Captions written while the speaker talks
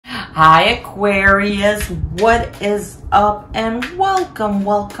Hi Aquarius, what is up? And welcome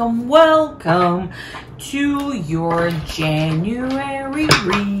to your January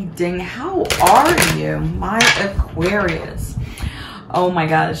reading. How are you, my Aquarius? Oh my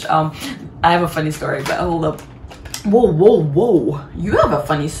gosh, I have a funny story, but hold up. Whoa, you have a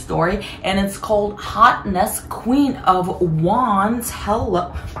funny story, and it's called Hotness, Queen of Wands.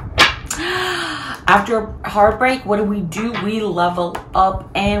 Hello. After heartbreak, what do? We level up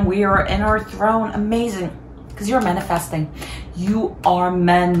and we are in our throne. Amazing, because you're manifesting. You are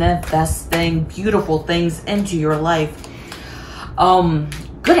manifesting beautiful things into your life.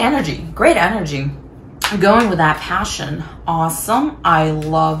 Good energy, great energy. Going with that passion. Awesome, I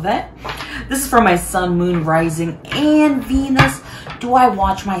love it. This is for my sun, moon, rising, and Venus. Do I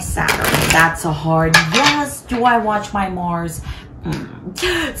watch my Saturn? That's a hard yes. Do I watch my Mars?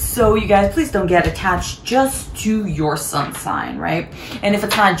 So you guys, please don't get attached just to your sun sign, right? And if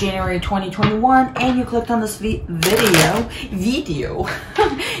it's not January 2021 and you clicked on this video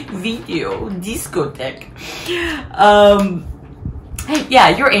discotheque, yeah,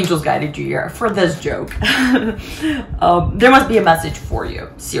 your angels guided you here for this joke. There must be a message for you,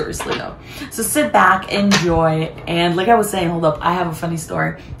 seriously though. So sit back, enjoy, and like I was saying, hold up, I have a funny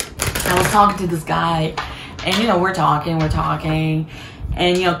story. I was talking to this guy, and you know, we're talking,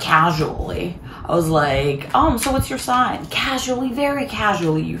 and you know, casually, I was like, so what's your sign? Casually, very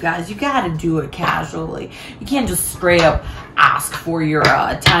casually, you guys. You gotta do it casually. You can't just straight up ask for your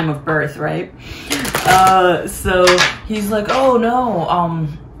time of birth, right? So he's like, oh no,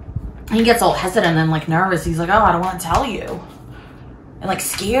 he gets all hesitant and like nervous. He's like, oh, I don't want to tell you. And like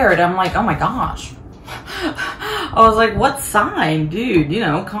scared. I'm like, oh my gosh. I was like, what sign? Dude, you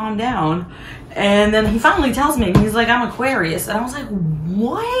know, calm down. And then he finally tells me, he's like, I'm Aquarius. And I was like,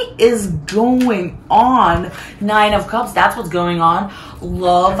 what is going on? 9 of Cups, that's what's going on.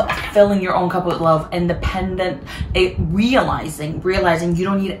 Love, filling your own cup with love. Independent, realizing you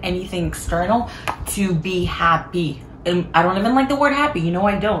don't need anything external to be happy. And I don't even like the word happy. You know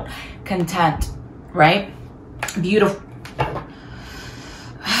I don't. Content, right? Beautiful.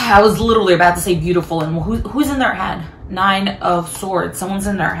 I was literally about to say beautiful. And who's in their head? 9 of Swords. Someone's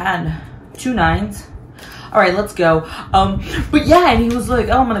in their head. 2 9s. All right, let's go. But yeah, and he was like,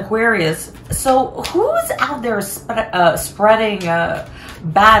 oh, I'm an Aquarius. So who's out there spreading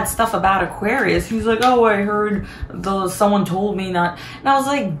bad stuff about Aquarius? He's like, oh, I heard someone told me not. And I was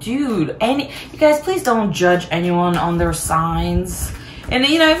like, dude, you guys, please don't judge anyone on their signs. And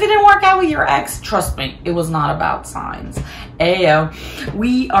you know, if it didn't work out with your ex, trust me, it was not about signs. Ayo,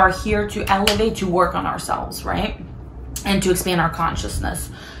 we are here to elevate, to work on ourselves, right? And to expand our consciousness.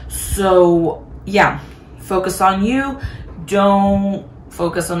 So yeah, focus on you. Don't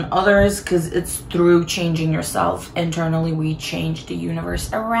focus on others, because it's through changing yourself internally we change the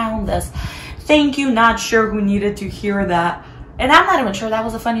universe around us. Thank you. Not sure who needed to hear that, and I'm not even sure that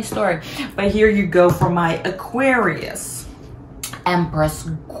was a funny story, but here you go for my Aquarius. Empress,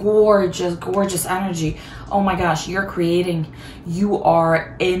 gorgeous energy. Oh my gosh, you're creating. You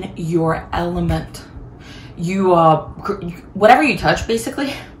are in your element. You whatever you touch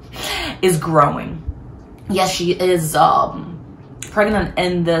basically is growing. Yes, she is pregnant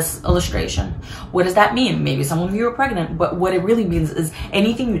in this illustration. What does that mean? Maybe some of you are pregnant, but what it really means is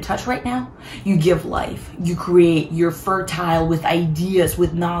anything you touch right now, you give life, you create, you're fertile with ideas,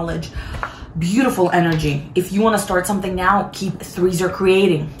 with knowledge. Beautiful energy. If you want to start something now, keep 3s are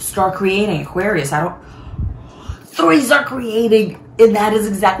creating. Start creating, Aquarius. 3s are creating, and that is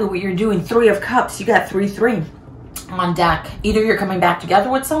exactly what you're doing. 3 of Cups, you got 3 on deck. Either you're coming back together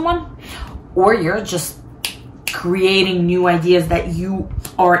with someone, or you're just creating new ideas that you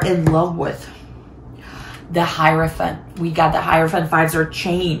are in love with. The Hierophant, we got the Hierophant. 5s are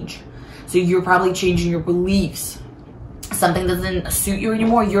change, so you're probably changing your beliefs. Something doesn't suit you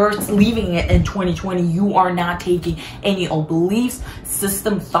anymore, you're leaving it in 2020. You are not taking any old beliefs,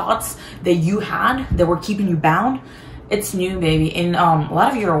 system, thoughts that you had that were keeping you bound. It's new, baby. And a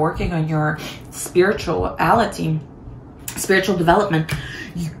lot of you are working on your spirituality, spiritual development.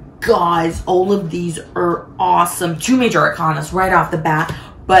 You guys, all of these are awesome. 2 major arcanas right off the bat,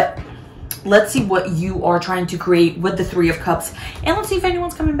 but let's see what you are trying to create with the 3 of Cups, and let's see if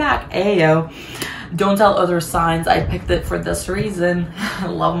anyone's coming back. Ayo. Don't tell other signs. I picked it for this reason. I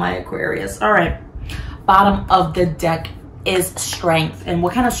love my Aquarius. All right. Bottom of the deck is strength. And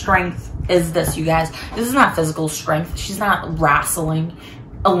what kind of strength is this, you guys? This is not physical strength. She's not wrestling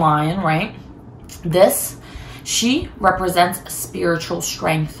a lion, right? She represents spiritual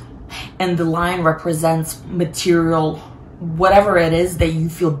strength. And the lion represents material, whatever it is that you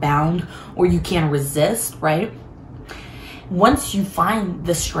feel bound or you can't resist, right? once you find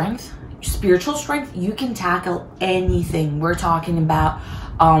the strength, spiritual strength, you can tackle anything. We're talking about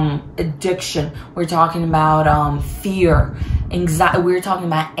addiction. We're talking about fear, anxiety. We're talking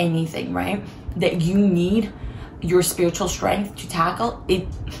about anything, right? That you need your spiritual strength to tackle.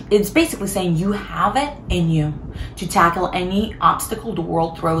 It's basically saying you have it in you to tackle any obstacle the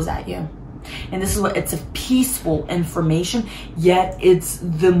world throws at you. And this is what, it's a peaceful information, yet it's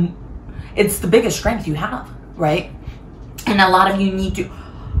the biggest strength you have, right? And a lot of you need to,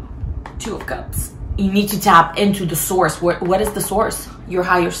 Two of Cups, you need to tap into the source. What is the source? Your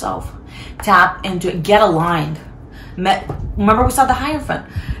higher self. Tap into it, get aligned. Remember we saw the Hierophant.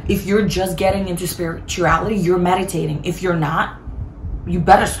 If you're just getting into spirituality, you're meditating. If you're not, you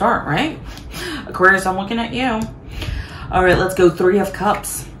better start, right? Aquarius, I'm looking at you. All right, let's go. 3 of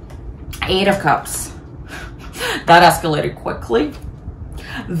Cups. 8 of Cups. That escalated quickly.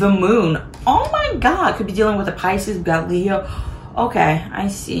 The Moon. Oh my God. Could be dealing with a Pisces. We've got Leo. Okay, I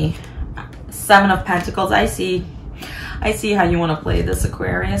see. 7 of Pentacles. I see how you want to play this,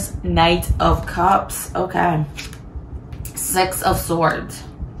 Aquarius. Knight of Cups. Okay. 6 of Swords.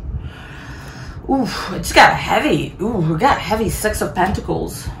 Ooh, it just got heavy. Ooh, we got heavy. 6 of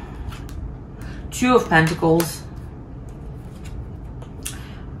Pentacles. 2 of Pentacles.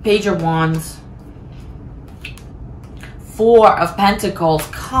 Page of Wands. 4 of Pentacles.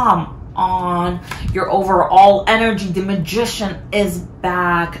 Come on. Your overall energy. The Magician is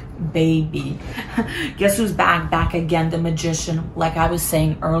back, baby. Guess who's back? Back again. The Magician. Like I was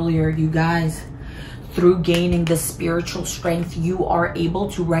saying earlier, you guys, through gaining the spiritual strength, you are able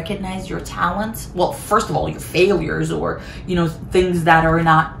to recognize your talents. Well, first of all, your failures, or, you know, things that are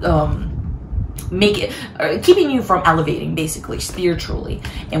not keeping you from elevating, basically, spiritually.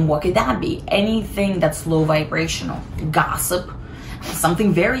 And what could that be? Anything that's low vibrational. Gossip.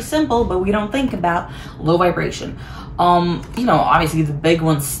 Something very simple, but we don't think about. Low vibration. You know, obviously the big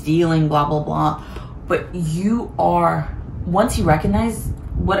one, stealing, blah, blah, blah. But you are, once you recognize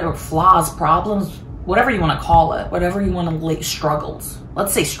whatever flaws, problems, whatever you want to call it, whatever you want to struggles.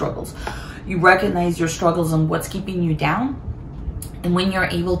 Let's say struggles. You recognize your struggles and what's keeping you down. And when you're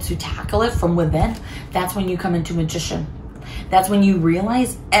able to tackle it from within, that's when you come into Magician. That's when you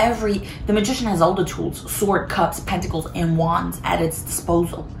realize the Magician has all the tools, Sword, Cups, Pentacles, and Wands at its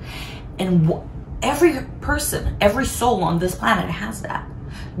disposal. And every person, every soul on this planet has that.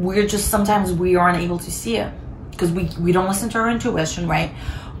 Sometimes we aren't able to see it because we don't listen to our intuition, right?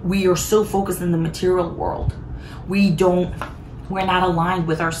 We are so focused in the material world. We're not aligned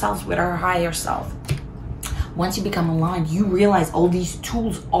with ourselves, with our higher self. Once you become aligned, you realize all these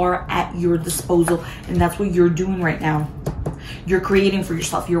tools are at your disposal, and that's what you're doing right now. You're creating for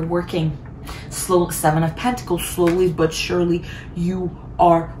yourself. You're working. Slowly, 7 of Pentacles, slowly but surely, you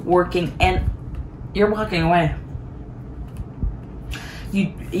are working, and you're walking away.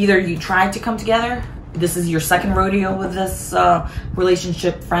 Either you tried to come together. This is your second rodeo with this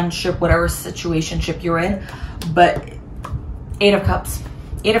relationship, friendship, whatever situationship you're in. But 8 of Cups.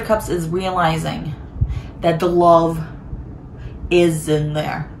 8 of Cups is realizing that the love is in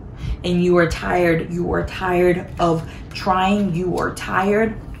there. And you are tired. You are tired of trying. You are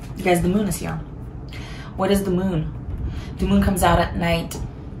tired. You guys, the Moon is here. What is the Moon? The Moon comes out at night.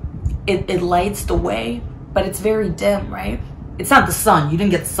 It lights the way, but it's very dim, right? It's not the sun. You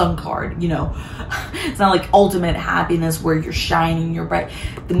didn't get the sun card, you know. It's not like ultimate happiness where you're shining, you're bright.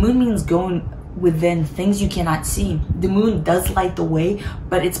 The Moon means going within, things you cannot see. The Moon does light the way,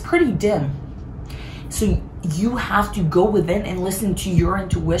 but it's pretty dim. So you have to go within and listen to your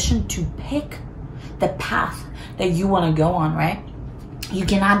intuition to pick the path that you want to go on, right? You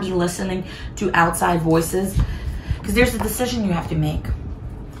cannot be listening to outside voices because there's a decision you have to make,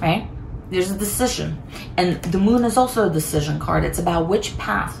 right? There's a decision. And the Moon is also a decision card. It's about which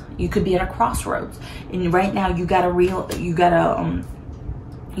path. You could be at a crossroads. And right now you gotta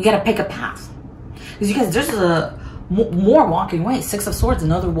pick a path. Because you guys, there's a more walking away. 6 of Swords,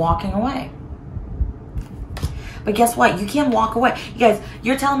 another walking away. But guess what? You can't walk away. You guys,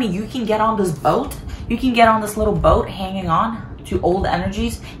 you're telling me you can get on this boat? You can get on this little boat hanging on to old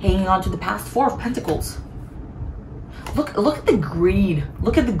energies, hanging on to the past. 4 of Pentacles. Look at the greed.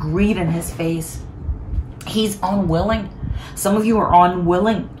 Look at the greed in his face. He's unwilling. Some of you are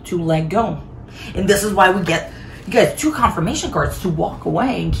unwilling to let go. And this is why we get, you guys, 2 confirmation cards to walk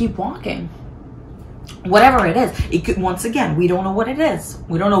away and keep walking. Whatever it is. It could, once again, we don't know what it is.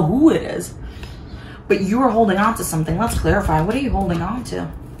 We don't know who it is. But you are holding on to something. Let's clarify. What are you holding on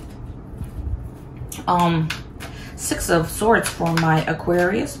to? 6 of Swords for my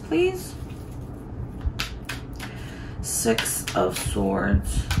Aquarius, please. 6 of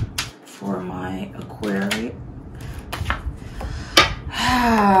Swords for my Aquarius.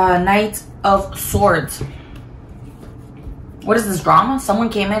 Knight of Swords. What is this drama? Someone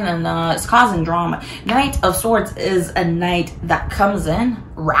came in and is causing drama. Knight of Swords is a knight that comes in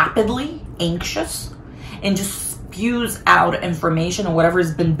rapidly, anxious, and just spews out information or whatever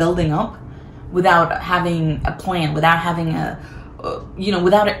has been building up without having a plan, without having a,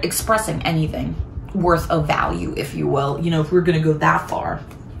 without expressing anything worth of value, if you will, if we're going to go that far.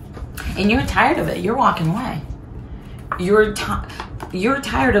 And you're tired of it. You're walking away. You're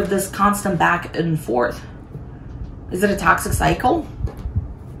tired of this constant back and forth. Is it a toxic cycle?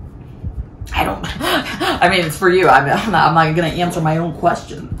 I mean, it's for you. I'm not going to answer my own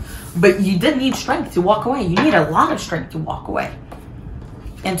question. But you did need strength to walk away. You need a lot of strength to walk away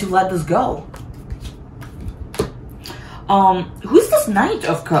and to let this go. Who's this Knight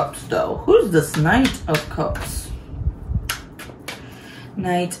of Cups, though? Who's this Knight of Cups?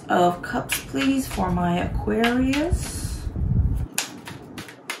 Knight of Cups, please, for my Aquarius.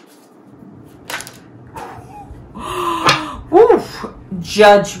 Oof,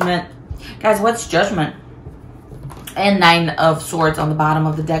 Judgment. Guys, what's Judgment? And Nine of Swords on the bottom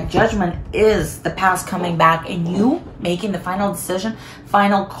of the deck. Judgment is the past coming back and you making the final decision,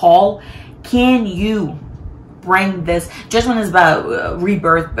 final call. Can you bring this? Judgment is about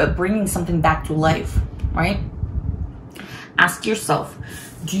rebirth, bringing something back to life, right? Ask yourself,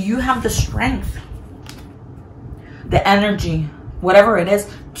 do you have the strength, the energy, whatever it is,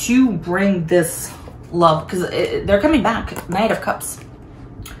 to bring this love? Because they're coming back. Knight of Cups.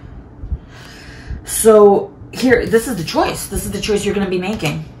 So here, this is the choice. This is the choice you're going to be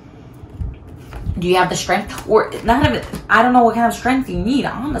making. Do you have the strength? Or not even, I don't know what kind of strength you need,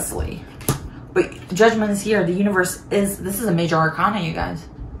 honestly. But Judgment is here. The universe is, this is a major arcana, you guys.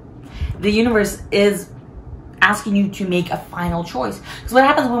 The universe is asking you to make a final choice. Because what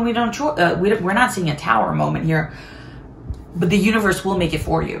happens when we don't, we're not seeing a tower moment here. But the universe will make it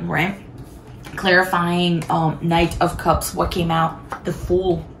for you, right? Clarifying Knight of Cups, what came out, the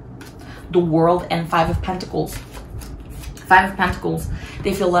Fool, the World, and Five of Pentacles. Five of Pentacles,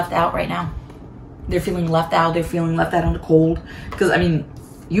 they feel left out right now. They're feeling left out. They're feeling left out in the cold. Because, I mean,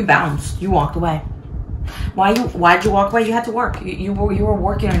 you bounced. You walked away. Why'd you walk away? You had to work. You were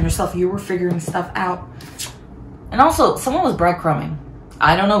working on yourself. You were figuring stuff out. And also, someone was breadcrumbing.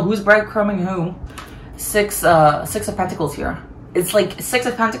 I don't know who's breadcrumbing who. Six of Pentacles here. It's like Six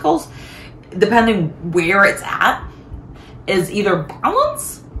of Pentacles, depending where it's at, is either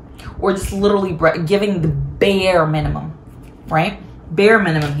balance or just literally giving the bare minimum, right? Bare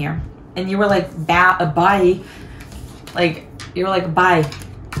minimum here. And you were like, bye. Like, you were like, bye.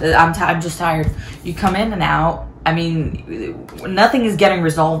 I'm just tired. You come in and out. I mean, nothing is getting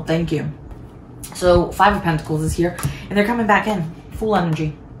resolved. Thank you. So, Five of Pentacles is here. And they're coming back in. Full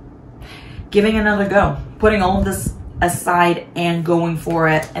energy. Giving another go. Putting all of this aside and going for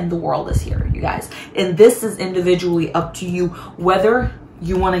it. And the World is here, you guys. And this is individually up to you. Whether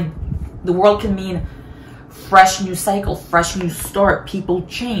you want to... The World can mean fresh new cycle, fresh new start. People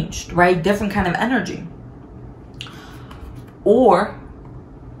changed, right? Different kind of energy. Or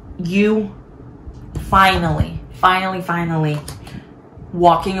you finally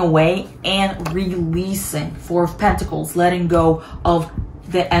walking away and releasing. Four of Pentacles, letting go of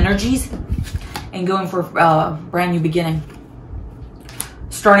the energies and going for a brand new beginning.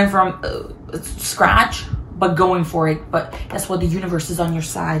 Starting from scratch, but going for it. But guess what? The universe is on your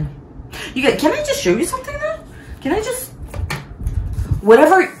side. You guys, can I just show you something though? Can I just,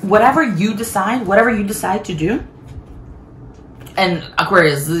 whatever you decide to do. And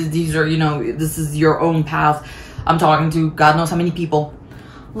Aquarius, these are, this is your own path. I'm talking to God knows how many people.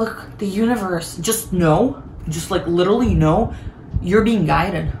 Look, the universe, just know, just like literally know, you're being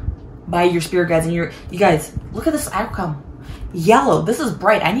guided by your spirit guides. And you guys, look at this outcome. Yellow, this is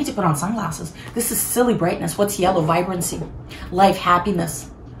bright. I need to put on sunglasses. This is silly brightness. What's yellow? Vibrancy, life, happiness,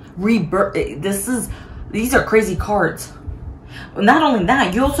 rebirth. These are crazy cards. Not only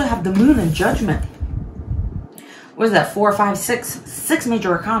that, you also have the Moon and Judgment. What is that? 4, 5, 6. 6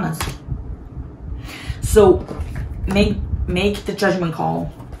 major arcanas. So make the judgment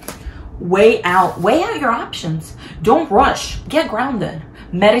call. Weigh out your options. Don't rush. Get grounded.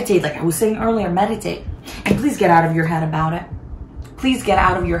 Meditate, like I was saying earlier, meditate. And please get out of your head about it. Please get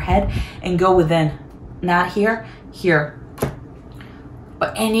out of your head and go within. Not here, here.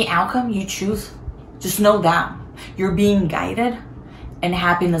 But any outcome you choose, just know that you're being guided and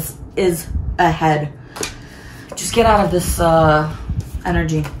happiness is ahead. Just get out of this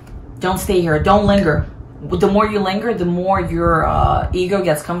energy. Don't stay here. Don't linger. the more you linger, the more your ego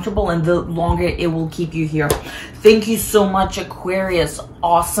gets comfortable, and the longer it will keep you here. Thank you so much, Aquarius.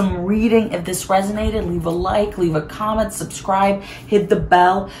 Awesome reading. If this resonated, leave a like, leave a comment, subscribe, hit the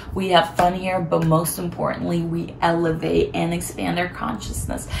bell. We have fun here, but most importantly, we elevate and expand our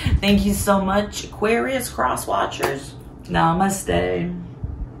consciousness. Thank you so much, Aquarius cross watchers. Namaste.